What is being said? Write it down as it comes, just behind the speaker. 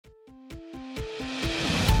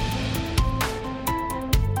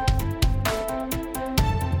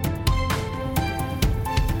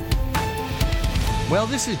Well,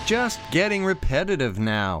 this is just getting repetitive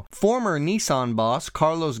now. Former Nissan boss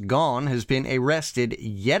Carlos Ghosn has been arrested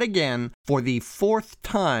yet again for the fourth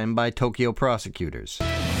time by Tokyo prosecutors.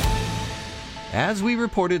 As we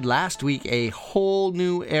reported last week, a whole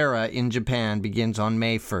new era in Japan begins on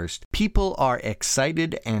May 1st. People are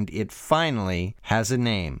excited and it finally has a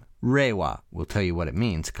name. Reiwa. We'll tell you what it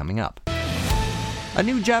means coming up. A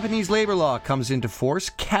new Japanese labor law comes into force,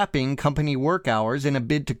 capping company work hours in a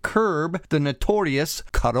bid to curb the notorious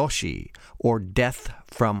Karoshi, or death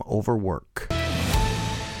from overwork.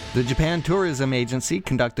 The Japan Tourism Agency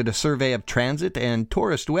conducted a survey of transit and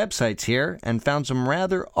tourist websites here and found some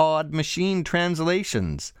rather odd machine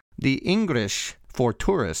translations. The English for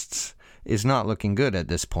tourists is not looking good at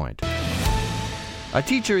this point. A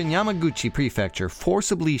teacher in Yamaguchi Prefecture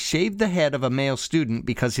forcibly shaved the head of a male student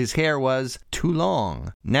because his hair was too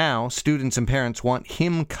long. Now, students and parents want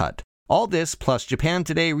him cut. All this plus Japan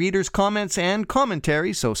Today readers' comments and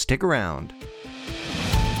commentary, so stick around.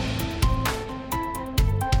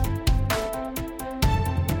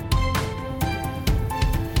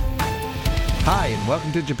 Hi, and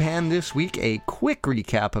welcome to Japan This Week, a quick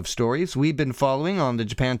recap of stories we've been following on the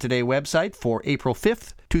Japan Today website for April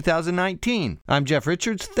 5th, 2019. I'm Jeff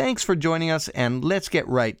Richards. Thanks for joining us, and let's get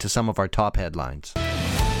right to some of our top headlines.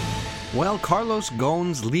 Well, Carlos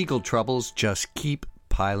Ghosn's legal troubles just keep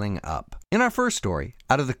piling up. In our first story,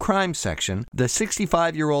 out of the crime section, the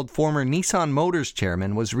 65-year-old former Nissan Motors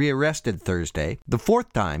chairman was rearrested Thursday, the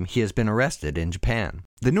fourth time he has been arrested in Japan.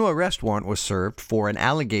 The new arrest warrant was served for an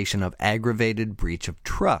allegation of aggravated breach of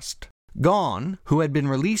trust. Ghosn, who had been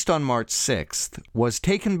released on March 6th, was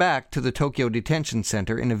taken back to the Tokyo Detention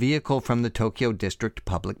Center in a vehicle from the Tokyo District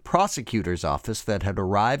Public Prosecutor's Office that had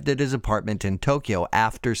arrived at his apartment in Tokyo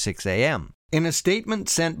after 6 a.m. In a statement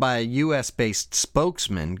sent by a U.S.-based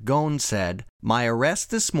spokesman, Ghosn said, "My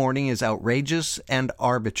arrest this morning is outrageous and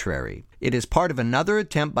arbitrary. It is part of another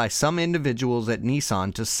attempt by some individuals at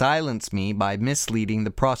Nissan to silence me by misleading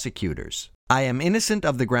the prosecutors. I am innocent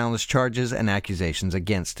of the groundless charges and accusations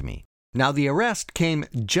against me." Now, the arrest came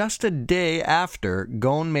just a day after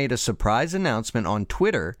Ghosn made a surprise announcement on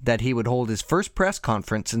Twitter that he would hold his first press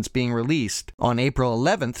conference since being released on April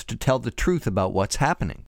 11th to tell the truth about what's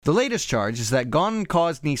happening. The latest charge is that Ghosn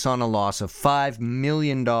caused Nissan a loss of $5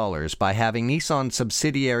 million by having Nissan's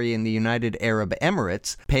subsidiary in the United Arab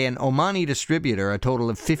Emirates pay an Omani distributor a total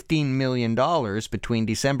of $15 million between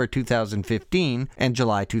December 2015 and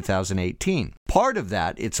July 2018. Part of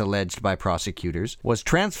that, it's alleged by prosecutors, was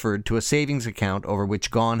transferred to a savings account over which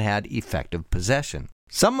Ghosn had effective possession.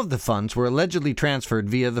 Some of the funds were allegedly transferred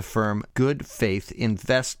via the firm Good Faith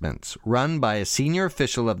Investments, run by a senior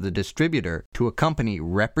official of the distributor, to a company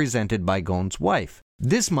represented by Ghosn's wife.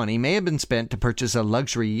 This money may have been spent to purchase a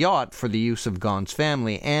luxury yacht for the use of Ghosn's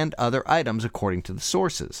family and other items, according to the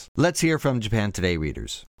sources. Let's hear from Japan Today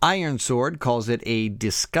readers. Iron Sword calls it a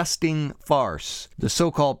disgusting farce. The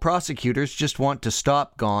so-called prosecutors just want to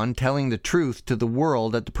stop Ghosn telling the truth to the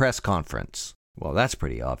world at the press conference. Well, that's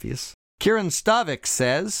pretty obvious. Kieran Stavik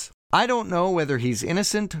says, "I don't know whether he's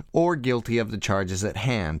innocent or guilty of the charges at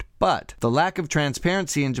hand, but the lack of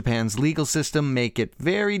transparency in Japan's legal system make it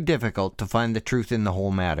very difficult to find the truth in the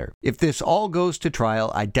whole matter. If this all goes to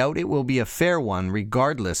trial, I doubt it will be a fair one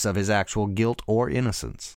regardless of his actual guilt or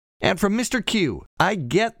innocence." And from Mr. Q, "I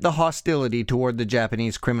get the hostility toward the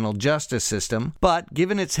Japanese criminal justice system, but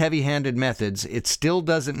given its heavy-handed methods, it still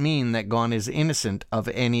doesn't mean that Ghosn is innocent of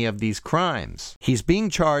any of these crimes. He's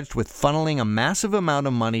being charged with funneling a massive amount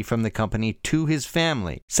of money from the company to his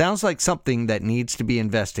family. Sounds like something that needs to be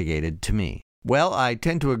investigated to me." Well, I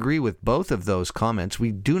tend to agree with both of those comments.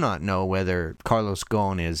 We do not know whether Carlos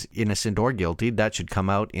Ghosn is innocent or guilty. That should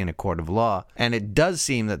come out in a court of law. And it does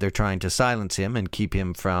seem that they're trying to silence him and keep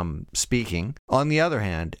him from speaking. On the other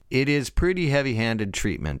hand, it is pretty heavy-handed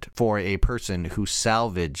treatment for a person who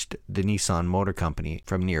salvaged the Nissan Motor Company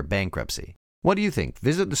from near bankruptcy. What do you think?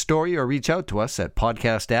 Visit the story or reach out to us at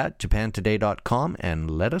podcast@japantoday.com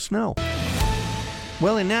and let us know.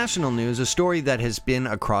 Well, in national news, a story that has been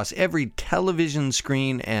across every television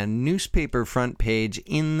screen and newspaper front page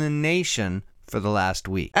in the nation for the last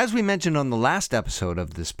week. As we mentioned on the last episode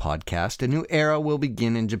of this podcast, a new era will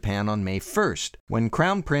begin in Japan on May 1st, when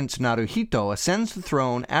Crown Prince Naruhito ascends the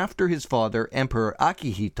throne after his father, Emperor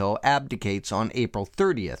Akihito, abdicates on April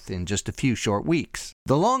 30th, in just a few short weeks.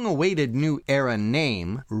 The long-awaited new era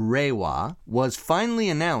name, Reiwa, was finally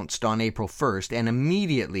announced on April 1st and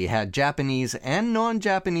immediately had Japanese and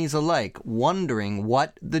non-Japanese alike wondering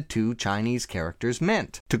what the two Chinese characters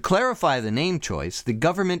meant. To clarify the name choice, the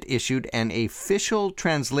government issued an official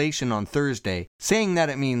translation on Thursday saying that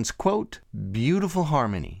it means, quote, beautiful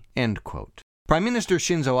harmony, end quote. Prime Minister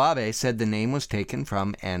Shinzo Abe said the name was taken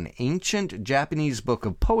from an ancient Japanese book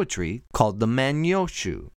of poetry called the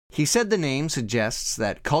Manyoshu. He said the name suggests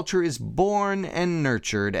that culture is born and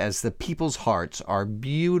nurtured as the people's hearts are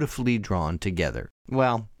beautifully drawn together.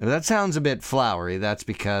 Well, if that sounds a bit flowery, that's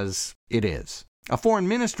because it is. A foreign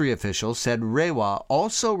ministry official said Reiwa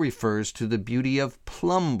also refers to the beauty of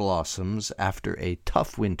plum blossoms after a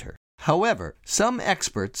tough winter. However, some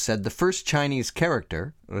experts said the first Chinese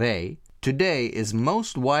character, Rei, today is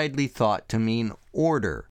most widely thought to mean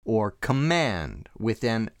order or command with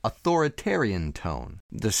an authoritarian tone.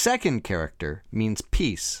 The second character means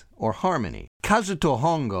peace or harmony. Kazuto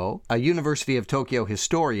Hongo, a University of Tokyo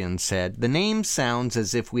historian, said, "The name sounds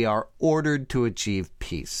as if we are ordered to achieve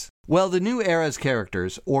peace." Well, the new era's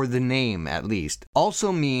characters, or the name at least,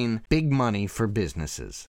 also mean big money for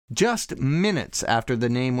businesses. Just minutes after the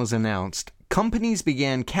name was announced, companies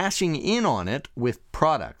began cashing in on it with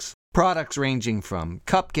products. Products ranging from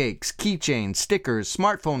cupcakes, keychains, stickers,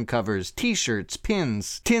 smartphone covers, t-shirts,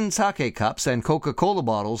 pins, tin sake cups, and Coca-Cola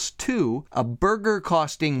bottles to a burger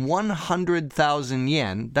costing 100,000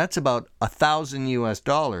 yen, that's about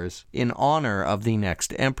 $1,000 in honor of the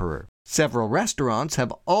next emperor. Several restaurants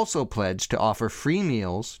have also pledged to offer free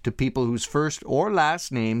meals to people whose first or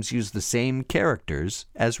last names use the same characters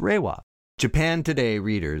as Reiwa. Japan Today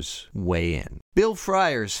readers weigh in. Bill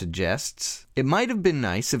Fryer suggests, it might have been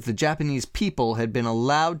nice if the Japanese people had been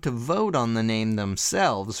allowed to vote on the name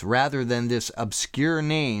themselves rather than this obscure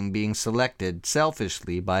name being selected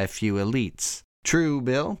selfishly by a few elites. True,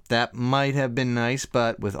 Bill, that might have been nice,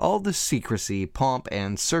 but with all the secrecy, pomp,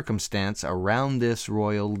 and circumstance around this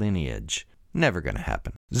royal lineage, never gonna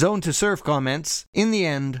happen. Zone to Surf comments, in the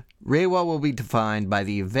end, Reiwa will be defined by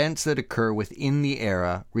the events that occur within the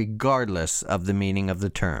era, regardless of the meaning of the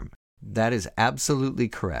term. That is absolutely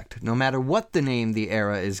correct. No matter what the name the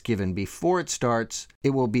era is given before it starts,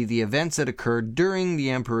 it will be the events that occur during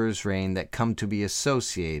the emperor's reign that come to be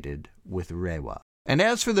associated with Reiwa. And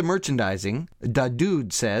as for the merchandising, Da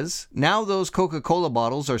Dude says, now those Coca-Cola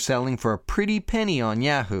bottles are selling for a pretty penny on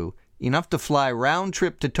Yahoo, enough to fly round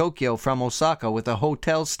trip to Tokyo from Osaka with a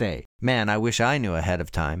hotel stay. Man, I wish I knew ahead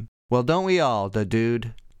of time. Well, don't we all, Da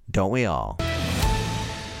Dude? Don't we all?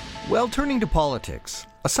 Well, turning to politics.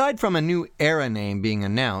 Aside from a new era name being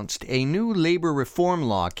announced, a new labor reform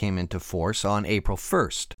law came into force on April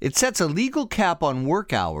 1st. It sets a legal cap on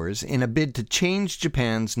work hours in a bid to change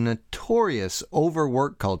Japan's notorious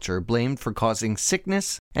overwork culture blamed for causing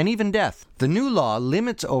sickness and even death. The new law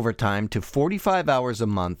limits overtime to 45 hours a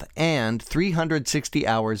month and 360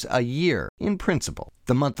 hours a year, in principle.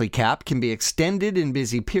 The monthly cap can be extended in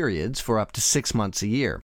busy periods for up to 6 months a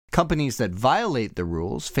year. Companies that violate the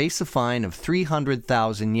rules face a fine of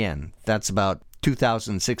 300,000 yen. That's about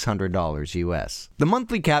 $2,600 US. The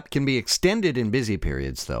monthly cap can be extended in busy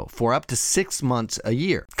periods, though, for up to 6 months a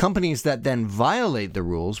year. Companies that then violate the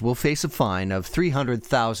rules will face a fine of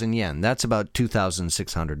 300,000 yen. That's about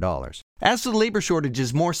 $2,600. As the labor shortage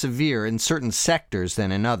is more severe in certain sectors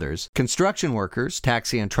than in others, construction workers,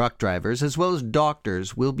 taxi and truck drivers, as well as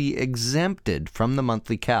doctors will be exempted from the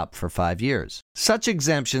monthly cap for 5 years. Such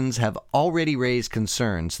exemptions have already raised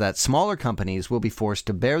concerns that smaller companies will be forced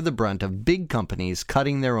to bear the brunt of big companies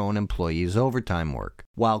cutting their own employees' overtime work.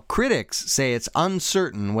 While critics say it's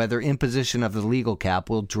uncertain whether imposition of the legal cap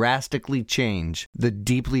will drastically change the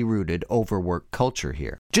deeply rooted overwork culture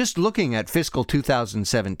here. Just looking at fiscal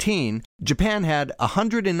 2017, Japan had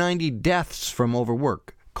 190 deaths from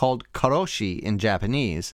overwork, called Karoshi in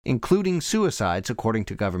Japanese, including suicides according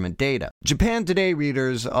to government data. Japan Today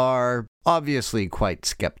readers are obviously quite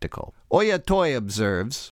skeptical. Oyatoi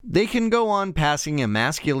observes, they can go on passing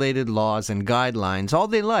emasculated laws and guidelines all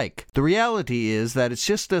they like. The reality is that it's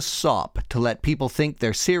just a sop to let people think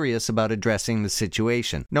they're serious about addressing the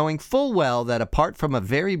situation, knowing full well that apart from a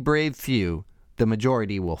very brave few, the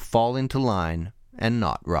majority will fall into line and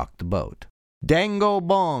not rock the boat. Dango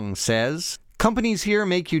Bong says, companies here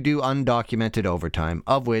make you do undocumented overtime,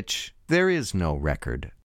 of which there is no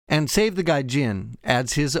record. And Save the Gaijin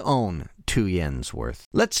adds his own 2 yen's worth.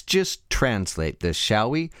 Let's just translate this,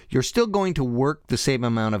 shall we? You're still going to work the same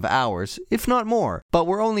amount of hours, if not more, but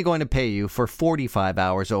we're only going to pay you for 45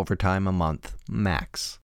 hours overtime a month,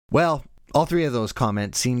 max. Well, all 3 of those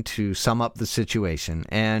comments seem to sum up the situation,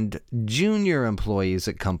 and junior employees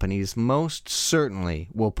at companies most certainly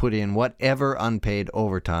will put in whatever unpaid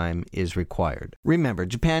overtime is required. Remember,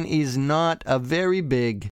 Japan is not a very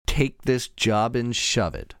big take this job and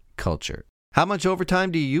shove it culture. How much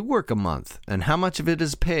overtime do you work a month, and how much of it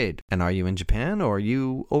is paid? And are you in Japan or are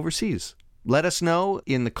you overseas? Let us know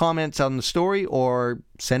in the comments on the story or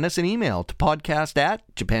send us an email to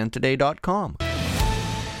podcast@japantoday.com.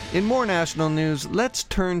 In more national news, let's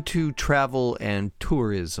turn to travel and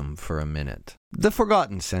tourism for a minute. The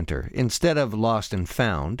Forgotten Center, instead of Lost and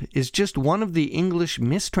Found, is just one of the English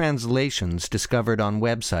mistranslations discovered on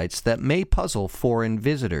websites that may puzzle foreign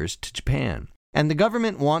visitors to Japan. And the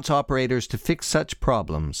government wants operators to fix such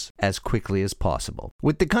problems as quickly as possible.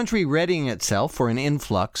 With the country readying itself for an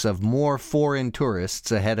influx of more foreign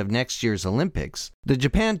tourists ahead of next year's Olympics, the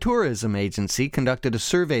Japan Tourism Agency conducted a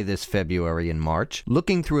survey this February and March,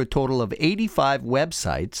 looking through a total of 85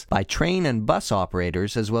 websites by train and bus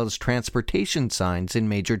operators as well as transportation signs in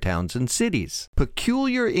major towns and cities.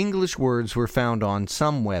 Peculiar English words were found on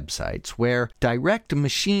some websites where direct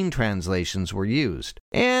machine translations were used,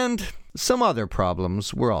 and some other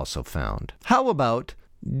problems were also found. How about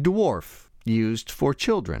dwarf, used for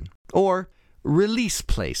children, or release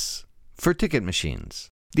place for ticket machines?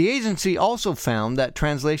 The agency also found that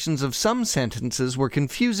translations of some sentences were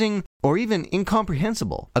confusing or even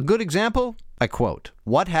incomprehensible. A good example? I quote,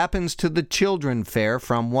 "What happens to the children fare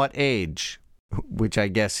from what age?" Which I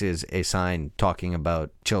guess is a sign talking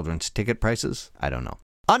about children's ticket prices. I don't know.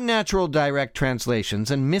 Unnatural direct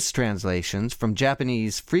translations and mistranslations from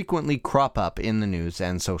Japanese frequently crop up in the news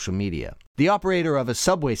and social media. The operator of a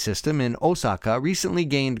subway system in Osaka recently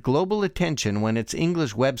gained global attention when its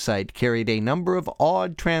English website carried a number of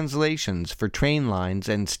odd translations for train lines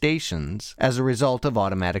and stations as a result of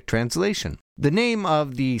automatic translation. The name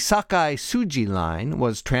of the Sakai Suji line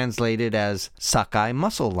was translated as Sakai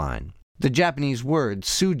Muscle Line. The Japanese word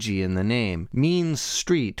suji in the name means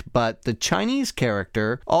street, but the Chinese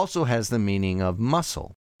character also has the meaning of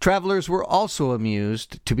muscle. Travelers were also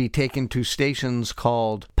amused to be taken to stations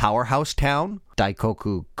called Powerhouse Town,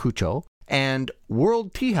 Daikoku Kucho, and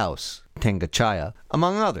World Tea House, Tengachaya,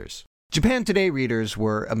 among others. Japan Today readers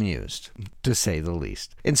were amused, to say the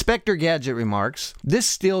least. Inspector Gadget remarks, "This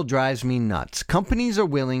still drives me nuts. Companies are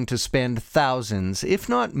willing to spend thousands, if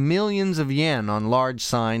not millions of yen on large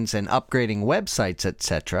signs and upgrading websites,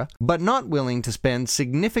 etc., but not willing to spend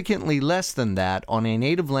significantly less than that on a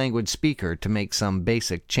native language speaker to make some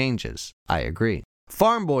basic changes." I agree.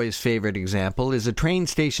 Farm Boy's favorite example is a train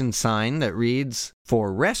station sign that reads,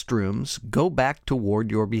 "For restrooms, go back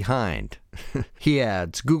toward your behind." He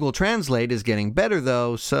adds, "Google Translate is getting better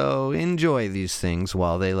though, so enjoy these things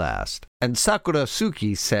while they last." And Sakura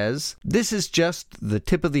Suki says, "This is just the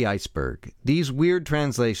tip of the iceberg. These weird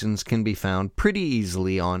translations can be found pretty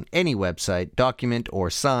easily on any website, document, or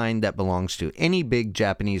sign that belongs to any big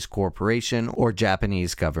Japanese corporation or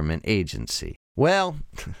Japanese government agency." Well,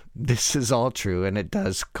 this is all true, and it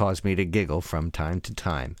does cause me to giggle from time to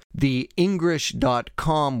time. The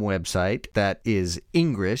Ingrish.com website, that is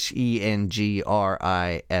Ingrish, Engrish,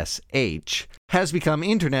 has become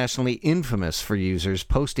internationally infamous for users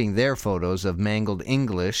posting their photos of mangled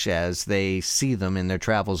English as they see them in their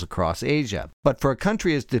travels across Asia. But for a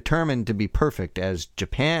country as determined to be perfect as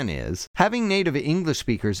Japan is, having native English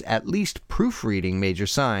speakers at least proofreading major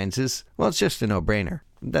signs is, well, it's just a no-brainer.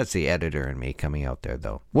 That's the editor in me coming out there,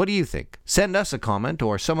 though. What do you think? Send us a comment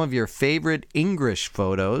or some of your favorite English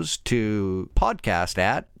photos to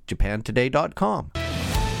podcast@japantoday.com.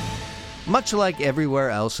 Much like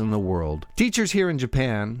everywhere else in the world, teachers here in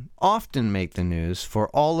Japan often make the news for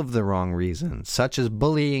all of the wrong reasons, such as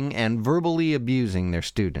bullying and verbally abusing their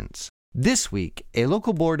students. This week, a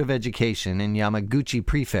local board of education in Yamaguchi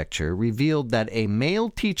Prefecture revealed that a male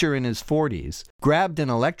teacher in his 40s grabbed an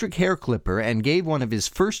electric hair clipper and gave one of his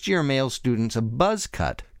first-year male students a buzz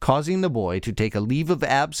cut, causing the boy to take a leave of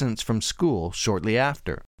absence from school shortly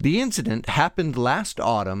after. The incident happened last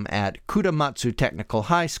autumn at Kuramatsu Technical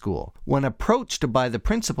High School. When approached by the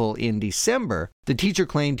principal in December, the teacher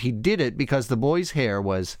claimed he did it because the boy's hair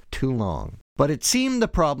was too long. But it seemed the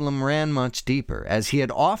problem ran much deeper, as he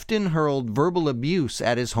had often hurled verbal abuse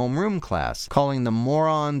at his homeroom class, calling them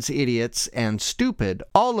morons, idiots, and stupid,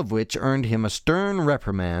 all of which earned him a stern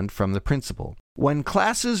reprimand from the principal. When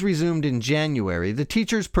classes resumed in January, the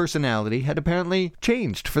teacher's personality had apparently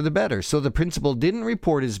changed for the better, so the principal didn't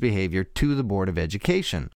report his behavior to the Board of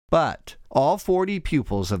Education. But all 40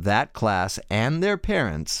 pupils of that class and their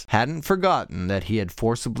parents hadn't forgotten that he had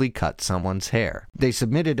forcibly cut someone's hair. They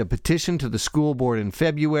submitted a petition to the school board in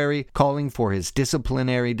February calling for his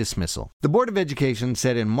disciplinary dismissal. The Board of Education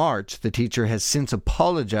said in March the teacher has since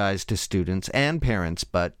apologized to students and parents,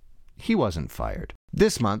 but he wasn't fired.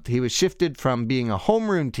 This month, he was shifted from being a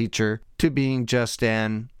homeroom teacher to being just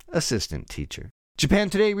an assistant teacher. Japan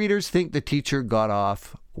Today readers think the teacher got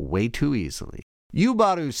off way too easily.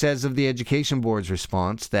 Yubaru says of the Education Board's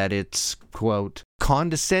response that it's, quote,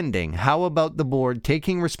 condescending. How about the board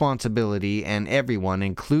taking responsibility and everyone,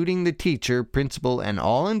 including the teacher, principal, and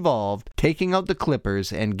all involved, taking out the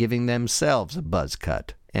clippers and giving themselves a buzz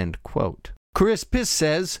cut, end quote. Crispus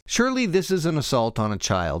says, surely this is an assault on a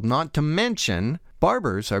child, not to mention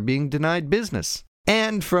barbers are being denied business.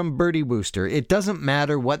 And from Bertie Wooster, it doesn't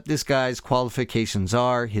matter what this guy's qualifications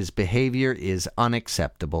are, his behavior is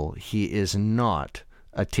unacceptable. He is not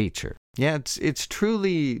a teacher. Yeah, it's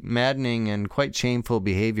truly maddening and quite shameful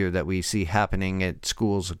behavior that we see happening at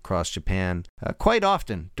schools across Japan quite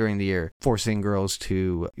often during the year, forcing girls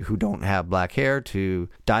who don't have black hair to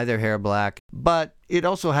dye their hair black. But it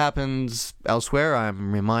also happens elsewhere.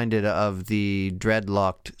 I'm reminded of the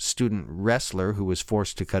dreadlocked student wrestler who was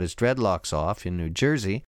forced to cut his dreadlocks off in New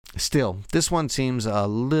Jersey. Still, this one seems a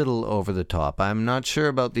little over the top. I'm not sure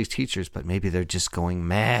about these teachers, but maybe they're just going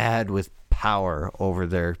mad with power over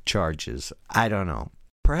their charges. I don't know.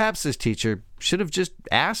 Perhaps this teacher should have just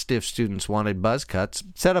asked if students wanted buzz cuts,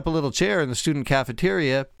 set up a little chair in the student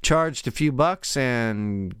cafeteria, charged a few bucks,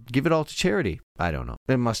 and give it all to charity. I don't know.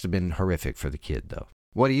 It must have been horrific for the kid, though.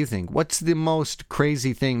 What do you think? What's the most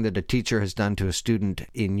crazy thing that a teacher has done to a student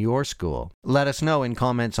in your school? Let us know in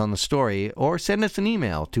comments on the story, or send us an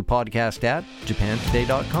email to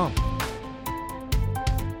podcast@japantoday.com.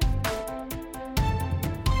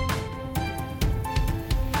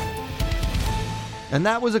 And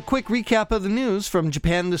that was a quick recap of the news from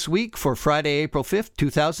Japan This Week for Friday, April 5th,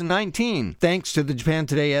 2019. Thanks to the Japan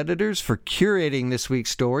Today editors for curating this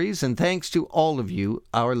week's stories, and thanks to all of you,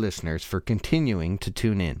 our listeners, for continuing to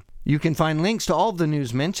tune in. You can find links to all of the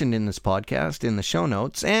news mentioned in this podcast in the show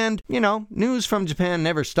notes, and, news from Japan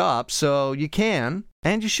never stops, so you can,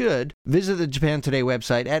 and you should, visit the Japan Today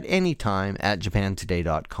website at any time at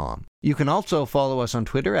japantoday.com. You can also follow us on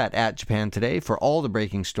Twitter at @JapanToday for all the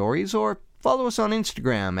breaking stories, or follow us on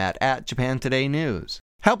Instagram at @JapanTodayNews.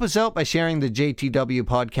 Help us out by sharing the JTW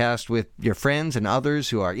podcast with your friends and others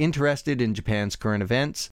who are interested in Japan's current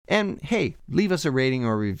events. And hey, leave us a rating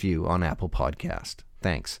or review on Apple Podcast.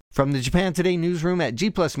 Thanks. From the Japan Today newsroom at G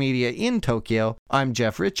Plus Media in Tokyo, I'm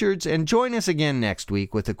Jeff Richards, and join us again next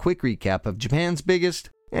week with a quick recap of Japan's biggest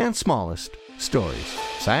and smallest stories.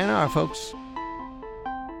 Sayonara, folks.